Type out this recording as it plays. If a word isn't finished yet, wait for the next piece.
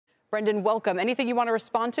Brendan, welcome. Anything you want to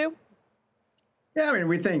respond to? Yeah, I mean,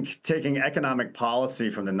 we think taking economic policy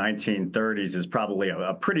from the 1930s is probably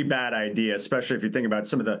a pretty bad idea, especially if you think about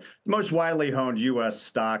some of the most widely owned U.S.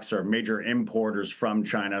 stocks or major importers from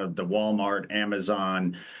China, the Walmart,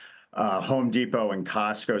 Amazon, Home Depot, and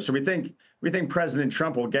Costco. So we think President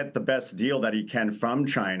Trump will get the best deal that he can from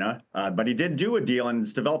China, but he did do a deal and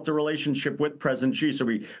has developed a relationship with President Xi. So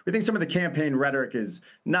we think some of the campaign rhetoric is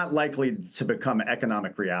not likely to become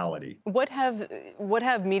economic reality. What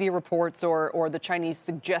have media reports or the Chinese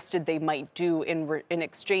suggested they might do in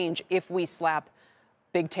exchange if we slap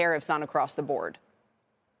big tariffs on across the board?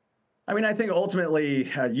 I mean, I think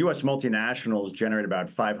ultimately U.S. multinationals generate about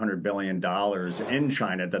 $500 billion in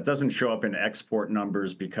China. That doesn't show up in export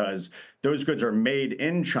numbers because those goods are made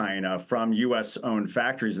in China from U.S.-owned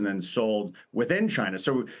factories and then sold within China.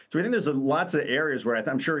 So we think there's lots of areas where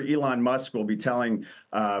I'm sure Elon Musk will be telling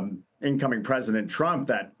incoming President Trump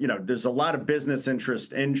that, there's a lot of business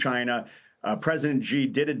interest in China. President Xi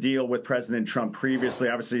did a deal with President Trump previously.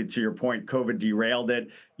 Obviously, to your point, COVID derailed it.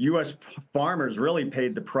 U.S. farmers really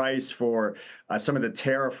paid the price for some of the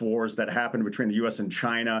tariff wars that happened between the U.S. and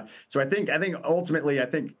China. So I think ultimately,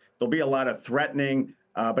 there'll be a lot of threatening.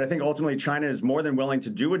 But I think ultimately China is more than willing to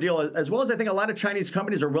do a deal, as well as I think a lot of Chinese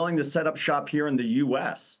companies are willing to set up shop here in the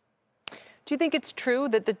U.S. Do you think it's true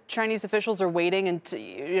that the Chinese officials are waiting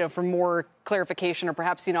for more clarification or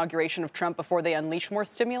perhaps the inauguration of Trump before they unleash more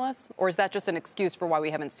stimulus? Or is that just an excuse for why we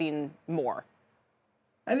haven't seen more?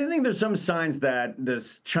 I think there's some signs that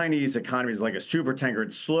this Chinese economy is like a supertanker.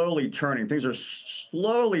 It's slowly turning. Things are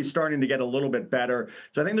slowly starting to get a little bit better.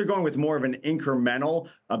 So I think they're going with more of an incremental,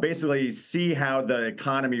 basically see how the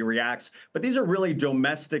economy reacts. But these are really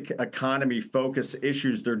domestic economy focused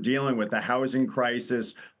issues they're dealing with, the housing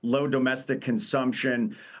crisis, low domestic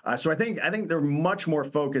consumption. So I think they're much more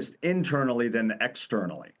focused internally than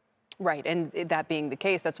externally. Right. And that being the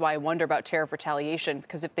case, that's why I wonder about tariff retaliation,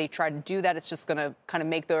 because if they try to do that, it's just going to kind of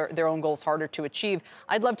make their own goals harder to achieve.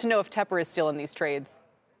 I'd love to know if Tepper is still in these trades.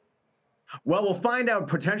 Well, we'll find out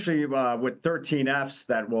potentially with 13Fs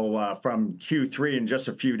that will from Q3 in just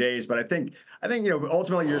a few days. But I think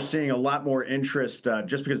ultimately you're seeing a lot more interest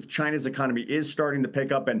just because China's economy is starting to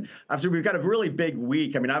pick up. And obviously we've got a really big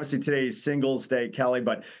week. I mean, obviously today is Singles Day, Kelly,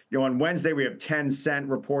 but on Wednesday we have Tencent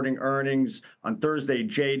reporting earnings. On Thursday,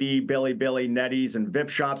 JD, Bilibili, NetEase, and VIP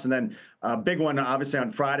shops, and then a big one, obviously,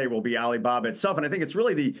 on Friday will be Alibaba itself. And I think it's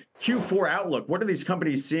really the Q4 outlook. What are these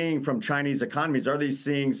companies seeing from Chinese economies? Are they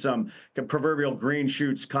seeing some proverbial green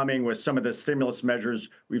shoots coming with some of the stimulus measures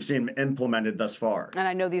we've seen implemented thus far? And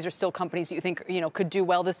I know these are still companies that you think, could do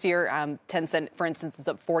well this year. Tencent, for instance, is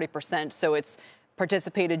up 40%. So it's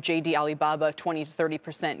participated JD, Alibaba, 20 to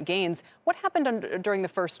 30% gains. What happened during the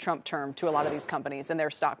first Trump term to a lot of these companies and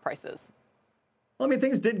their stock prices? Well, I mean,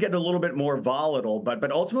 things did get a little bit more volatile,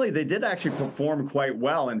 but ultimately they did actually perform quite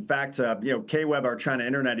well. In fact, KWeb, our China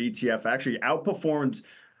Internet ETF, actually outperformed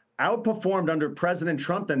under President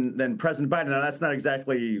Trump than President Biden. Now, that's not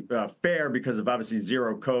exactly fair because of obviously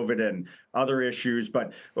zero COVID and other issues.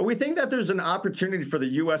 But we think that there's an opportunity for the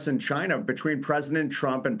U.S. and China between President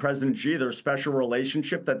Trump and President Xi, their special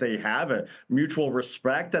relationship that they have, a mutual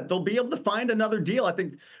respect, that they'll be able to find another deal. I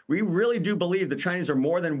think we really do believe the Chinese are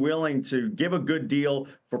more than willing to give a good deal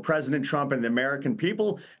for President Trump and the American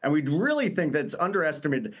people. And we really think that it's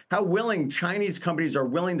underestimated how willing Chinese companies are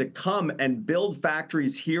willing to come and build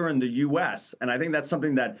factories here in the U.S. And I think that's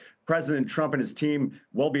something that President Trump and his team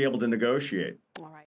will be able to negotiate.